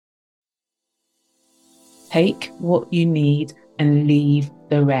Take what you need and leave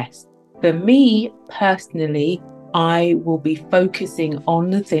the rest. For me personally, I will be focusing on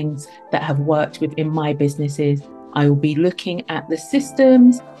the things that have worked within my businesses. I will be looking at the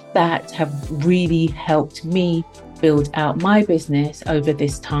systems that have really helped me build out my business over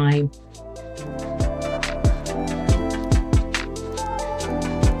this time.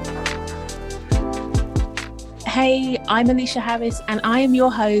 Hey, I'm Alicia Harris and I am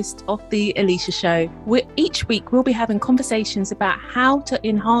your host of The Alicia Show, where each week we'll be having conversations about how to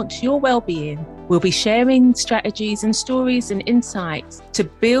enhance your well-being. We'll be sharing strategies and stories and insights to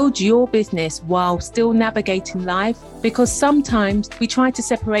build your business while still navigating life, because sometimes we try to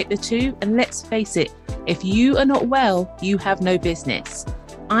separate the two, and let's face it, if you are not well, you have no business.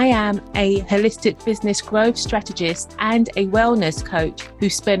 I am a holistic business growth strategist and a wellness coach who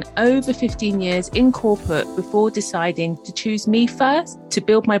spent over 15 years in corporate before deciding to choose me first to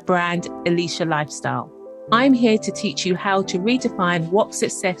build my brand, Alicia Lifestyle. I'm here to teach you how to redefine what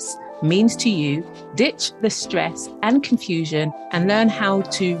success means to you, ditch the stress and confusion, and learn how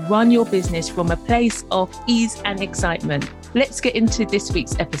to run your business from a place of ease and excitement. Let's get into this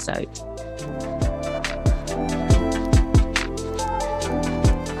week's episode.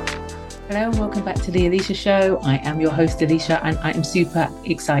 Hello and welcome back to The Alicia Show. I am your host, Alicia, and I am super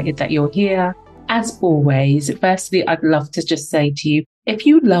excited that you're here. As always, firstly, I'd love to just say to you, if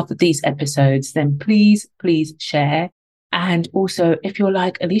you love these episodes, then please share. And also, if you're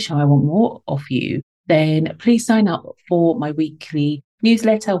like, Alicia, I want more of you, then please sign up for my weekly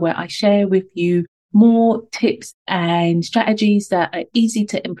newsletter where I share with you more tips and strategies that are easy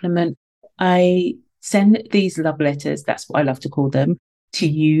to implement. I send these love letters, that's what I love to call them, to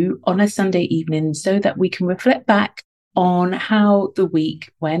you on a Sunday evening so that we can reflect back on how the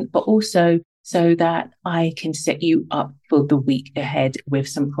week went, but also so that I can set you up for the week ahead with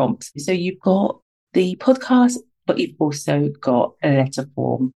some prompts. So you've got the podcast, but you've also got a letter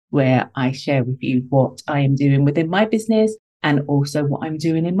form where I share with you what I am doing within my business and also what I'm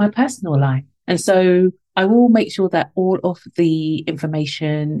doing in my personal life. And so I will make sure that all of the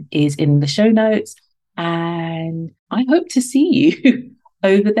information is in the show notes, and I hope to see you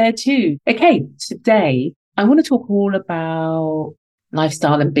over there too. Okay, today I want to talk all about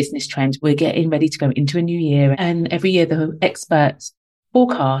lifestyle and business trends. We're getting ready to go into a new year, and every year the experts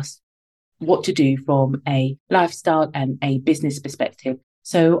forecast what to do from a lifestyle and a business perspective.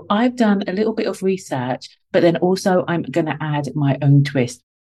 So I've done a little bit of research, but then also I'm going to add my own twist,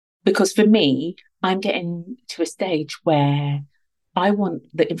 because for me, I'm getting to a stage where I want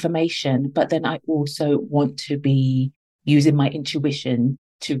the information, but then I also want to be using my intuition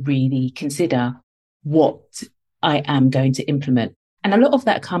to really consider what I am going to implement. And a lot of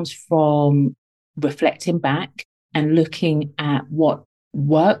that comes from reflecting back and looking at what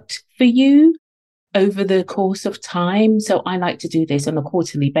worked for you over the course of time. So I like to do this on a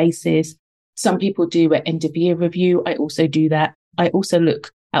quarterly basis. Some people do an end of year review. I also do that. I also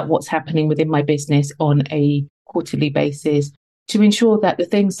look at what's happening within my business on a quarterly basis to ensure that the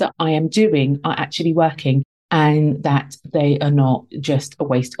things that I am doing are actually working and that they are not just a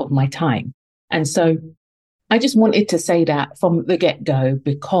waste of my time. And so I just wanted to say that from the get-go,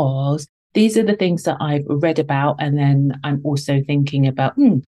 because these are the things that I've read about. And then I'm also thinking about,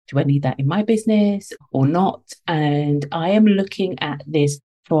 do I need that in my business or not? And I am looking at this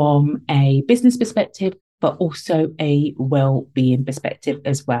from a business perspective, but also a well-being perspective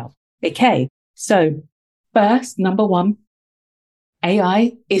as well. Okay, so first, number one,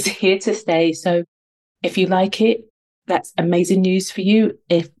 AI is here to stay. So if you like it, that's amazing news for you.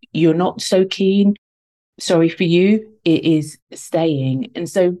 If you're not so keen, sorry for you, it is staying. And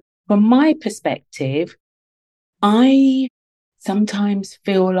so from my perspective, I sometimes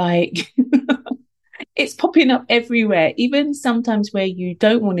feel like it's popping up everywhere. Even sometimes where you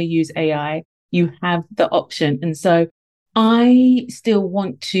don't want to use AI, you have the option. And so I still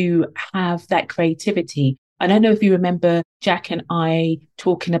want to have that creativity. I don't know if you remember Jack and I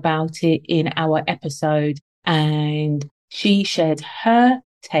talking about it in our episode, and she shared her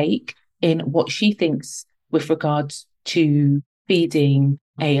take in what she thinks with regards to feeding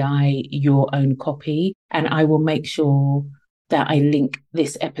AI your own copy. And I will make sure that I link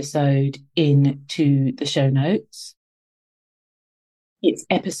this episode into the show notes. It's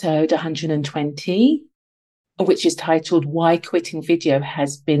episode 120, which is titled Why Quitting Video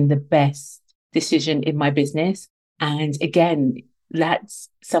Has Been the Best Decision in My Business. And again, that's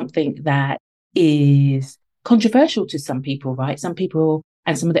something that is controversial to some people, right? Some people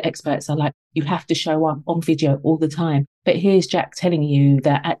and some of the experts are like, you have to show up on video all the time. But here's Jack telling you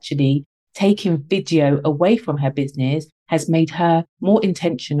that actually taking video away from her business has made her more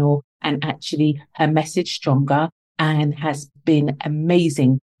intentional and actually her message stronger, and has been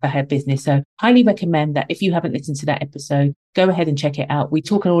amazing for her business. So highly recommend that if you haven't listened to that episode, go ahead and check it out. We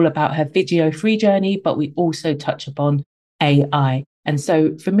talk all about her video free journey, but we also touch upon AI. And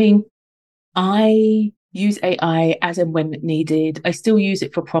so for me, I use AI as and when needed. I still use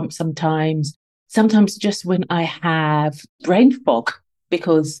it for prompts sometimes just when I have brain fog,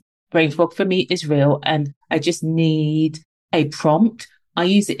 because brain fog for me is real and I just need a prompt. I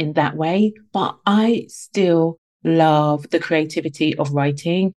use it in that way, but I still love the creativity of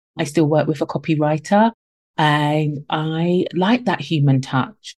writing. I still work with a copywriter and I like that human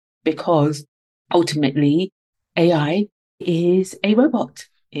touch because ultimately AI is a robot.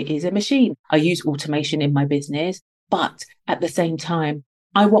 It is a machine. I use automation in my business, but at the same time,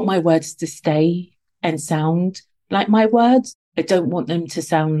 I want my words to stay and sound like my words. I don't want them to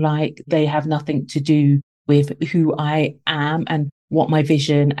sound like they have nothing to do with who I am and what my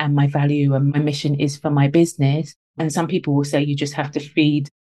vision and my value and my mission is for my business. And some people will say you just have to feed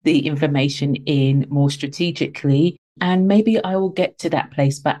the information in more strategically. And maybe I will get to that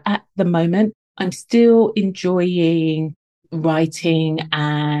place. But at the moment, I'm still enjoying writing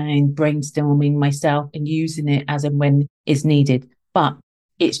and brainstorming myself and using it as and when is needed. But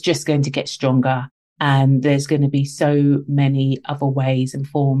it's just going to get stronger. And there's going to be so many other ways and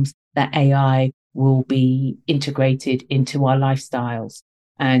forms that AI will be integrated into our lifestyles.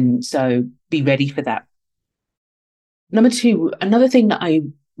 And so be ready for that. Number two, another thing that I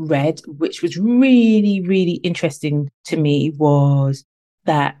read, which was really, really interesting to me, was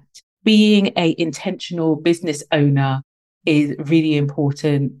that being a intentional business owner is really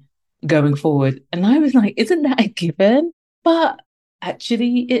important going forward. And I was like, isn't that a given? But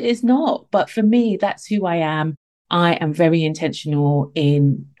actually, it is not. But for me, that's who I am. I am very intentional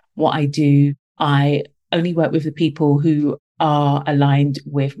in what I do. I only work with the people who are aligned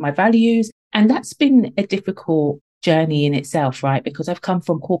with my values. And that's been a difficult journey in itself, right? Because I've come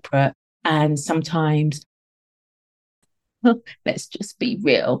from corporate and sometimes, let's just be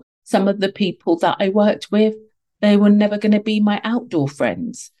real, some of the people that I worked with, they were never going to be my outdoor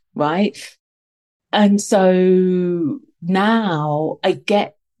friends, right? And so now I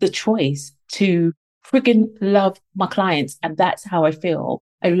get the choice to friggin' love my clients. And that's how I feel.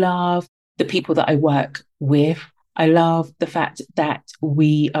 I love the people that I work with. I love the fact that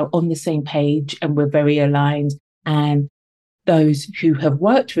we are on the same page and we're very aligned. And those who have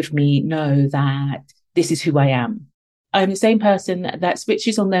worked with me know that this is who I am. I'm the same person that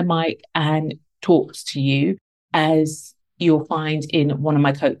switches on their mic and talks to you as you'll find in one of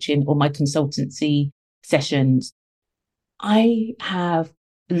my coaching or my consultancy sessions. I have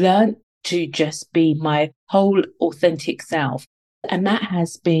learned to just be my whole authentic self. And that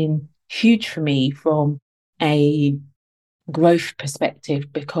has been huge for me from a growth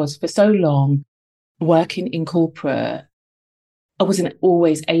perspective, because for so long, working in corporate, I wasn't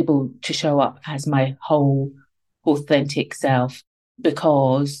always able to show up as my whole authentic self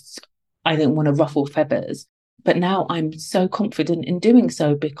because I didn't want to ruffle feathers. But now I'm so confident in doing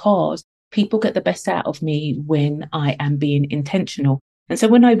so because people get the best out of me when I am being intentional. And so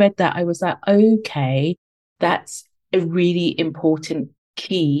when I read that, I was like, okay, that's a really important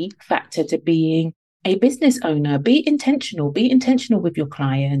key factor to being a business owner. Be intentional with your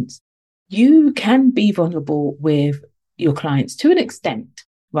clients. You can be vulnerable with your clients to an extent,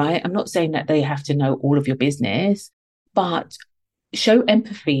 right? I'm not saying that they have to know all of your business, but show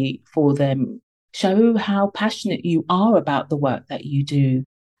empathy for them. Show how passionate you are about the work that you do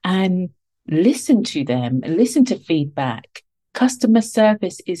and listen to them, listen to feedback. Customer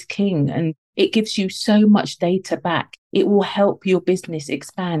service is king and it gives you so much data back. It will help your business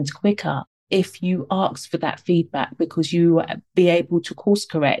expand quicker if you ask for that feedback, because you will be able to course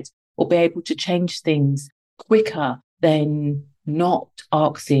correct or be able to change things quicker than not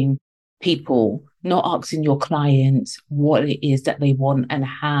asking people, not asking your clients what it is that they want and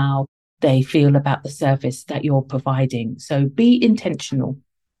how they feel about the service that you're providing. So be intentional.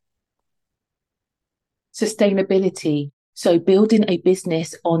 Sustainability. So building a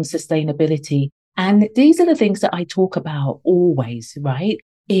business on sustainability. And these are the things that I talk about always, right?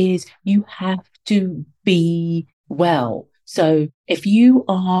 Is you have to be well. So if you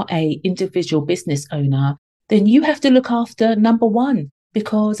are a individual business owner, then you have to look after number one,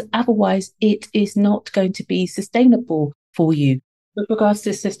 because otherwise it is not going to be sustainable for you. With regards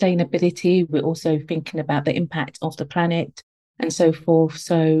to sustainability, we're also thinking about the impact of the planet and so forth.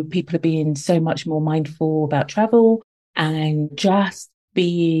 So people are being so much more mindful about travel and just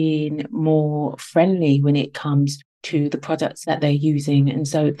being more friendly when it comes to the products that they're using. And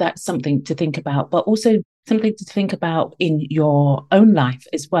so that's something to think about, but also something to think about in your own life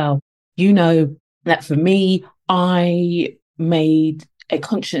as well. You know that for me, I made a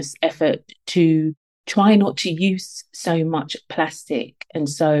conscious effort to try not to use so much plastic. And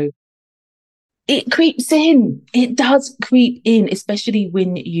so it creeps in. It does creep in, especially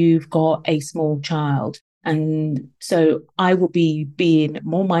when you've got a small child. And so I will be being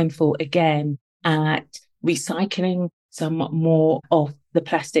more mindful again at recycling some more of the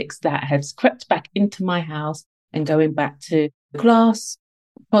plastics that has crept back into my house and going back to glass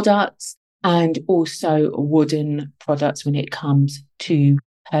products and also wooden products when it comes to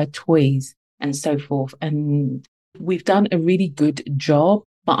her toys and so forth. And we've done a really good job,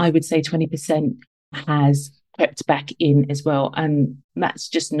 but I would say 20% has crept back in as well. And that's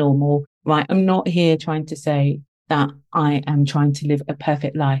just normal, right? I'm not here trying to say that I am trying to live a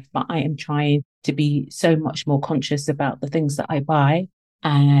perfect life, but I am trying to be so much more conscious about the things that I buy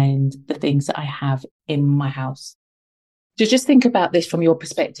and the things that I have in my house. So just think about this from your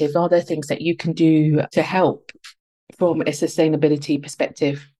perspective. Are there things that you can do to help from a sustainability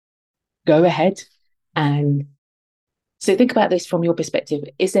perspective? Go ahead. And so think about this from your perspective.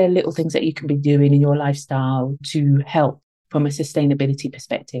 Is there little things that you can be doing in your lifestyle to help from a sustainability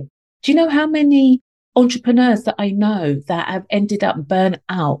perspective? Do you know how many entrepreneurs that I know that have ended up burnt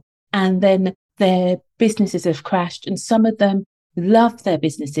out and then their businesses have crashed, and some of them love their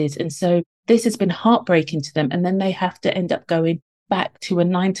businesses. And so this has been heartbreaking to them. And then they have to end up going back to a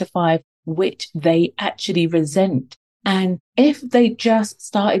 9 to 5, which they actually resent. And if they just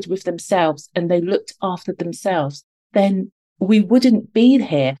started with themselves and they looked after themselves, then we wouldn't be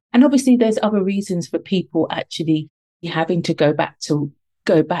here. And obviously there's other reasons for people actually having to go back to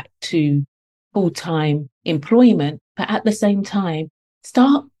full-time employment. But at the same time,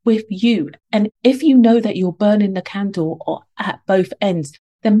 start with you. And if you know that you're burning the candle or at both ends,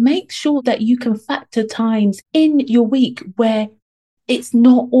 then make sure that you can factor times in your week where it's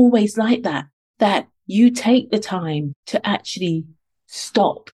not always like that, that you take the time to actually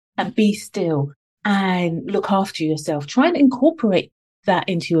stop and be still and look after yourself. Try and incorporate that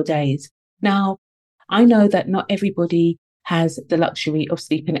into your days. Now, I know that not everybody has the luxury of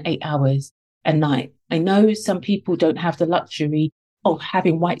sleeping 8 hours a night. I know some people don't have the luxury of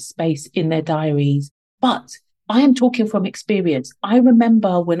having white space in their diaries, but I am talking from experience. I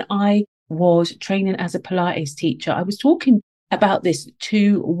remember when I was training as a Pilates teacher, I was talking about this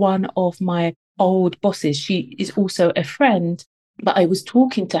to one of my old bosses. She is also a friend, but I was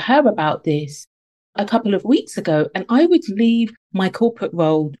talking to her about this a couple of weeks ago, and I would leave my corporate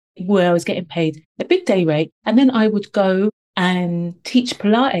role where I was getting paid a big day rate, and then I would go and teach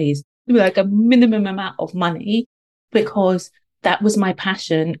Pilates with like a minimum amount of money because that was my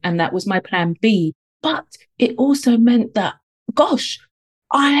passion and that was my plan B. But it also meant that, gosh,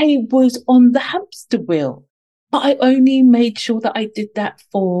 I was on the hamster wheel, but I only made sure that I did that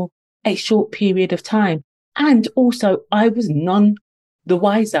for a short period of time. And also I was none the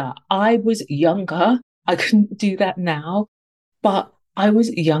wiser. I was younger. I couldn't do that now, but I was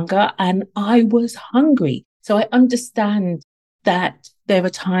younger and I was hungry. So I understand that there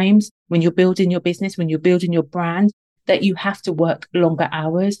are times when you're building your business, when you're building your brand, that you have to work longer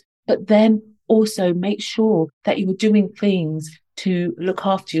hours, but then also make sure that you are doing things to look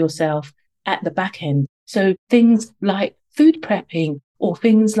after yourself at the back end. So things like food prepping or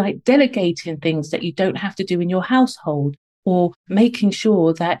things like delegating things that you don't have to do in your household, or making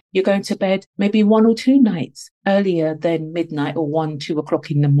sure that you're going to bed maybe 1 or 2 nights earlier than midnight or 1, 2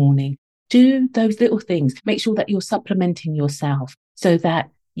 o'clock in the morning. Do those little things. Make sure that you're supplementing yourself so that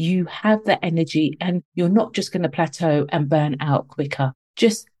you have the energy and you're not just going to plateau and burn out quicker.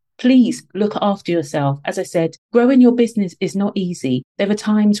 Just please look after yourself. As I said, growing your business is not easy. There are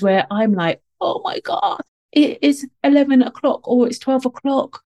times where I'm like, oh my God, it is 11 o'clock or it's 12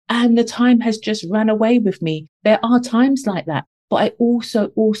 o'clock and the time has just run away with me. There are times like that, but I also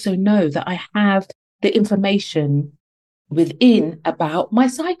know that I have the information within about my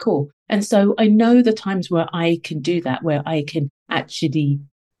cycle. And so I know the times where I can do that, where I can actually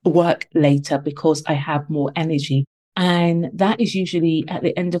work later because I have more energy. And that is usually at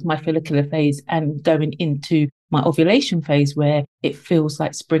the end of my follicular phase and going into my ovulation phase, where it feels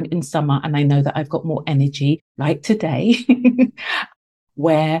like spring and summer. And I know that I've got more energy, like today,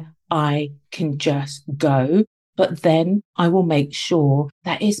 where I can just go. But then I will make sure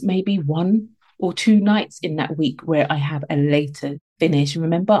that it's maybe 1 or 2 nights in that week where I have a later finish.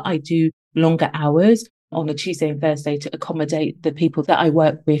 Remember, I do longer hours on a Tuesday and Thursday to accommodate the people that I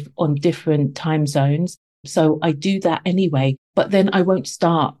work with on different time zones. So I do that anyway, but then I won't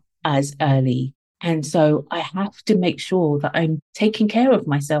start as early. And so I have to make sure that I'm taking care of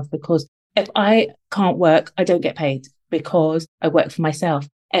myself, because if I can't work, I don't get paid because I work for myself.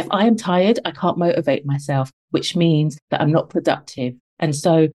 If I am tired, I can't motivate myself, which means that I'm not productive. And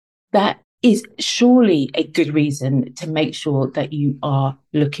so that is surely a good reason to make sure that you are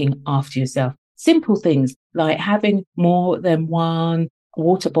looking after yourself. Simple things like having more than one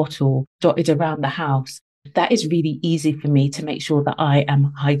water bottle dotted around the house. That is really easy for me to make sure that I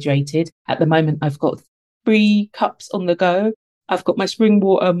am hydrated. At the moment, I've got 3 cups on the go. I've got my spring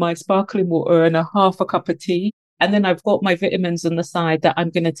water, my sparkling water, and a half a cup of tea. And then I've got my vitamins on the side that I'm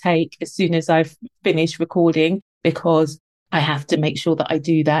going to take as soon as I've finished recording, because I have to make sure that I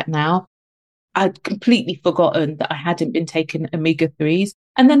do that now. I'd completely forgotten that I hadn't been taking omega-3s.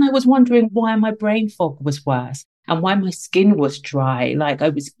 And then I was wondering why my brain fog was worse and why my skin was dry. Like I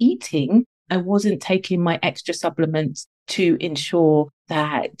was eating, I wasn't taking my extra supplements to ensure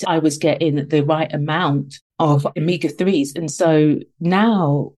that I was getting the right amount of omega-3s. And so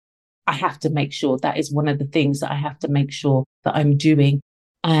now I have to make sure that is one of the things that I have to make sure that I'm doing.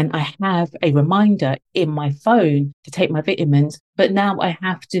 And I have a reminder in my phone to take my vitamins, but now I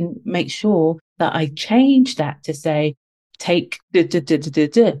have to make sure that I change that to say, take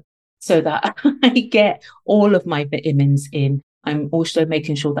so that I get all of my vitamins in. I'm also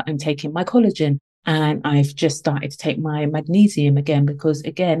making sure that I'm taking my collagen, and I've just started to take my magnesium again, because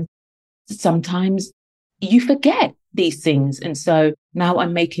again, sometimes you forget these things. And so now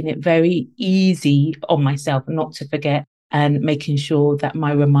I'm making it very easy on myself not to forget, and making sure that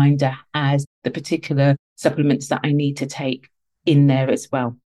my reminder has the particular supplements that I need to take in there as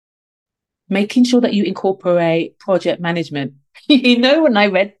well. Making sure that you incorporate project management. When I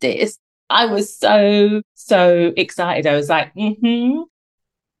read this, I was so excited. I was like,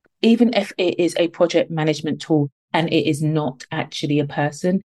 Even if it is a project management tool and it is not actually a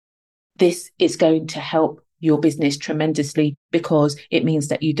person, this is going to help your business tremendously, because it means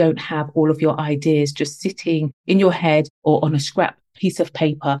that you don't have all of your ideas just sitting in your head or on a scrap piece of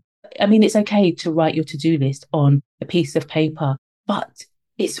paper. I mean, it's okay to write your to-do list on a piece of paper, but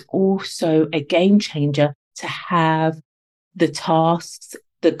it's also a game changer to have the tasks,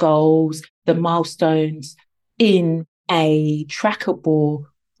 the goals, the milestones in a trackable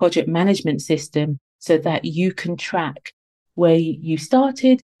project management system, so that you can track where you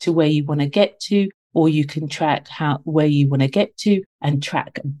started to where you want to get to, or you can track where you want to get to and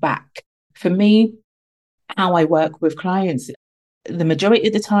track back. For me, how I work with clients, the majority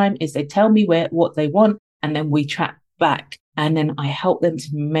of the time is they tell me what they want, and then we track back, and then I help them to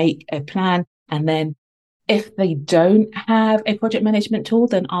make a plan. And then if they don't have a project management tool,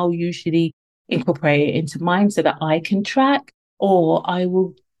 then I'll usually incorporate it into mine so that I can track, or I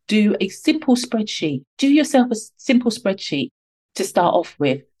will do a simple spreadsheet. Do yourself a simple spreadsheet to start off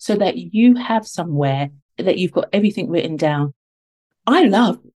with, so that you have somewhere that you've got everything written down. I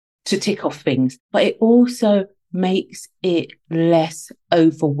love to tick off things, but it also makes it less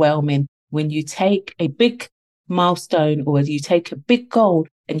overwhelming when you take a big milestone or you take a big goal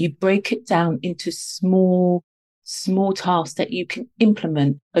and you break it down into small tasks that you can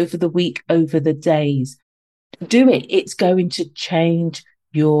implement over the week, over the days. Do it. It's going to change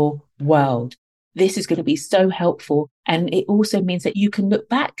your world. This is going to be so helpful. And it also means that you can look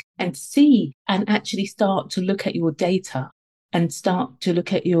back and see and actually start to look at your data and start to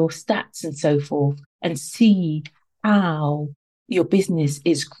look at your stats and so forth, and see how your business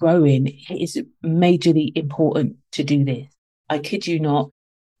is growing. It is majorly important to do this. I kid you not.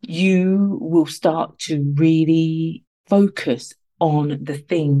 You will start to really focus on the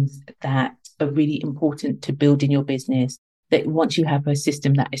things that are really important to build in your business, that once you have a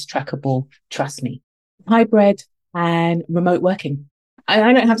system that is trackable, trust me. Hybrid and remote working. I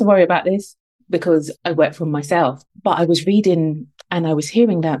don't have to worry about this because I work for myself, but I was reading and I was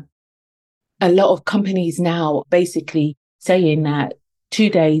hearing that a lot of companies now basically saying that 2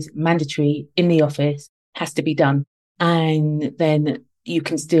 days mandatory in the office has to be done. And then you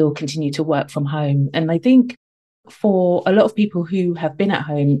can still continue to work from home. And I think for a lot of people who have been at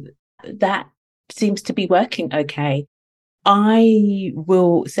home, that seems to be working okay. I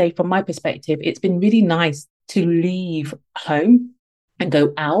will say from my perspective, it's been really nice to leave home and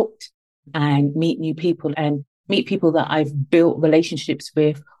go out and meet new people and meet people that I've built relationships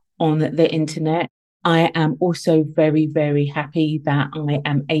with on the internet. I am also very, very happy that I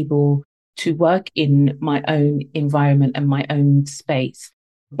am able to work in my own environment and my own space.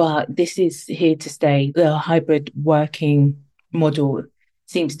 But this is here to stay. The hybrid working model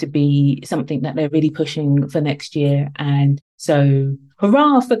seems to be something that they're really pushing for next year. And so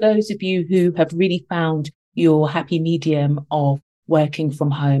hurrah for those of you who have really found your happy medium of working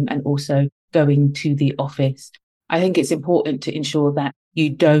from home and also going to the office. I think it's important to ensure that you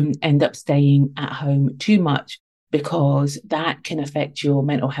don't end up staying at home too much, because that can affect your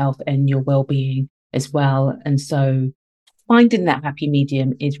mental health and your well-being as well. And so finding that happy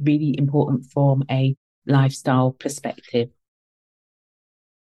medium is really important from a lifestyle perspective.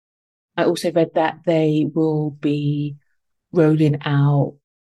 I also read that they will be rolling out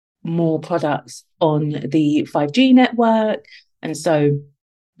more products on the 5G network. And so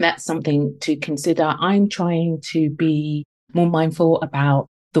that's something to consider. I'm trying to be more mindful about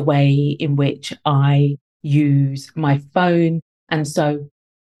the way in which I use my phone. And so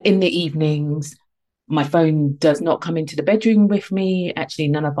in the evenings, my phone does not come into the bedroom with me. Actually,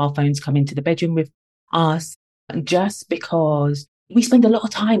 none of our phones come into the bedroom with us, just because we spend a lot of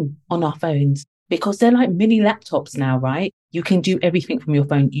time on our phones because they're like mini laptops now, right? You can do everything from your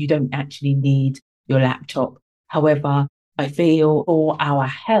phone. You don't actually need your laptop. However, I feel for our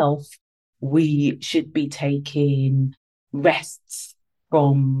health, we should be taking rests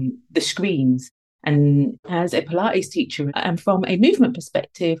from the screens. And as a Pilates teacher and from a movement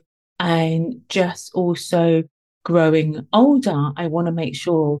perspective, and just also growing older, I want to make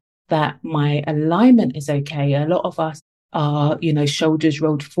sure that my alignment is okay. A lot of us are, shoulders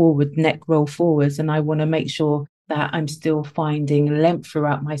rolled forward, neck roll forwards. And I want to make sure that I'm still finding length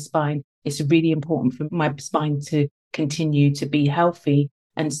throughout my spine. It's really important for my spine to continue to be healthy.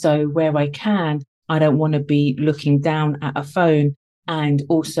 And so where I can, I don't want to be looking down at a phone. And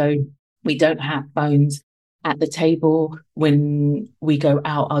also, we don't have phones at the table when we go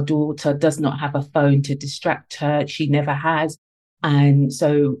out. Our daughter does not have a phone to distract her. She never has. And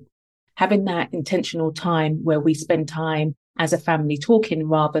so having that intentional time where we spend time as a family talking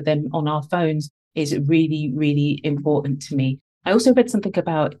rather than on our phones is really, really important to me. I also read something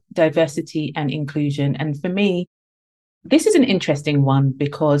about diversity and inclusion. And for me, this is an interesting one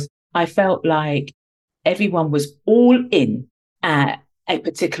because I felt like everyone was all in at a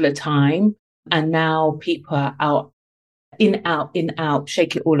particular time. And now people are out, in, out,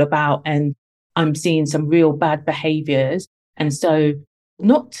 shake it all about. And I'm seeing some real bad behaviors. And so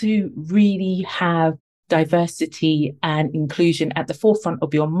not to really have diversity and inclusion at the forefront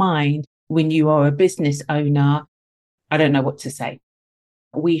of your mind when you are a business owner, I don't know what to say.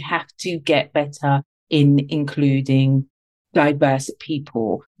 We have to get better in including diverse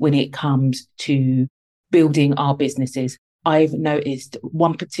people when it comes to building our businesses. I've noticed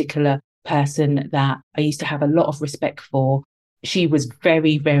one particular person that I used to have a lot of respect for. She was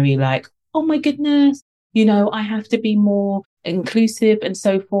very, very like, oh my goodness, I have to be more inclusive and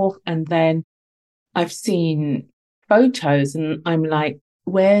so forth. And then I've seen photos and I'm like,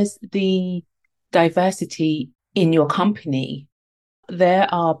 where's the diversity in your company? There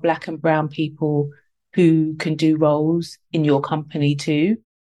are Black and brown people who can do roles in your company too.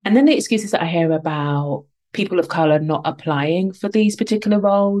 And then the excuses that I hear about people of color not applying for these particular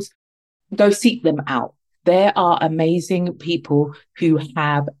roles, go seek them out. There are amazing people who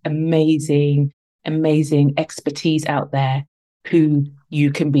have amazing, amazing expertise out there who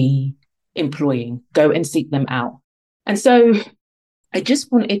you can be employing. Go and seek them out. And so I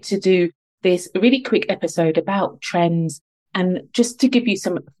just wanted to do this really quick episode about trends and just to give you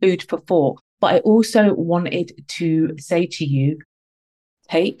some food for thought. But I also wanted to say to you,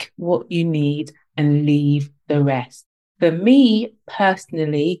 take what you need and leave the rest. For me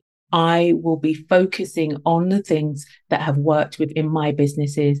personally, I will be focusing on the things that have worked within my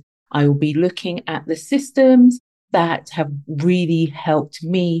businesses. I will be looking at the systems that have really helped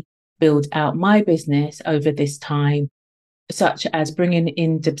me build out my business over this time, such as bringing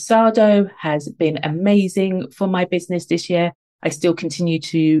in Dubsado has been amazing for my business this year. I still continue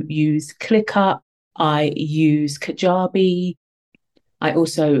to use ClickUp. I use Kajabi. I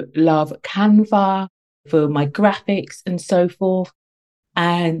also love Canva for my graphics and so forth,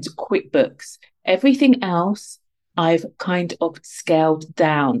 and QuickBooks. Everything else I've kind of scaled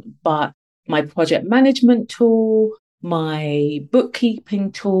down, but my project management tool, my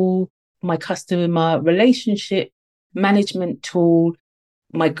bookkeeping tool, my customer relationship management tool,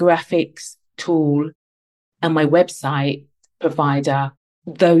 my graphics tool, and my website provider,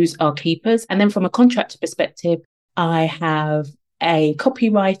 those are keepers. And then from a contractor perspective, I have a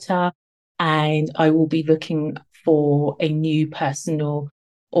copywriter and I will be looking for a new personal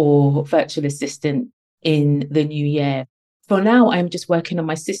or virtual assistant in the new year. For now, I'm just working on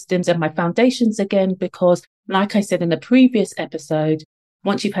my systems and my foundations again, because like I said in the previous episode,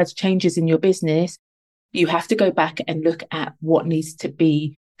 once you've had changes in your business, you have to go back and look at what needs to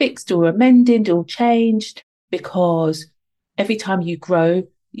be fixed or amended or changed, because every time you grow,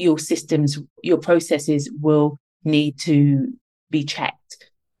 your systems, your processes will need to be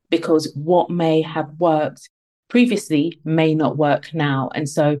checked, because what may have worked previously may not work now. And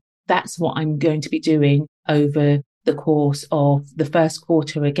so that's what I'm going to be doing over the course of the first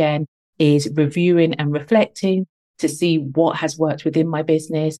quarter again, is reviewing and reflecting to see what has worked within my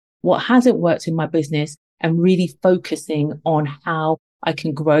business, what hasn't worked in my business, and really focusing on how I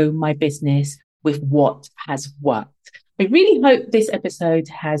can grow my business with what has worked. I really hope this episode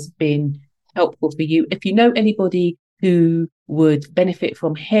has been helpful for you. If you know anybody who would benefit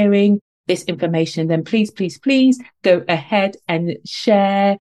from hearing this information, then please go ahead and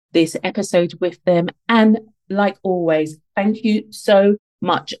share this episode with them. And like always, thank you so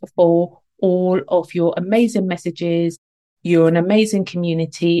much for all of your amazing messages. You're an amazing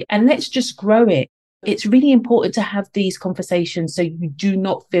community, and let's just grow it. It's really important to have these conversations so you do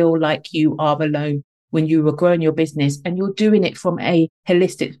not feel like you are alone when you are growing your business and you're doing it from a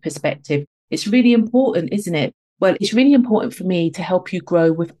holistic perspective. It's really important, isn't it? Well, it's really important for me to help you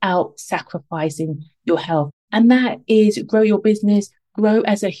grow without sacrificing your health. And that is grow your business, grow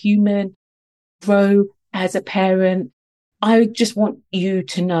as a human, grow as a parent. I just want you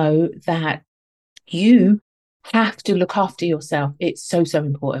to know that you have to look after yourself. It's so, so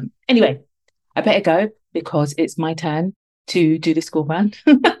important. Anyway, I better go because it's my turn to do the school run.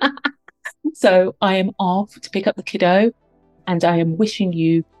 So I am off to pick up the kiddo, and I am wishing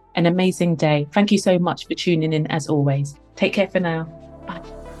you an amazing day. Thank you so much for tuning in as always. Take care for now. Bye.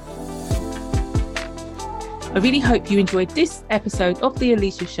 I really hope you enjoyed this episode of The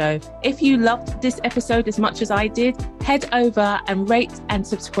Alicia Show. If you loved this episode as much as I did, head over and rate and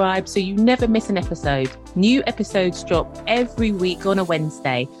subscribe so you never miss an episode. New episodes drop every week on a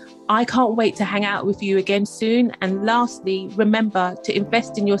Wednesday. I can't wait to hang out with you again soon. And lastly, remember to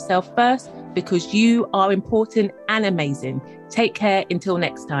invest in yourself first because you are important and amazing. Take care until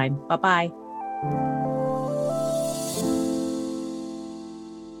next time. Bye-bye.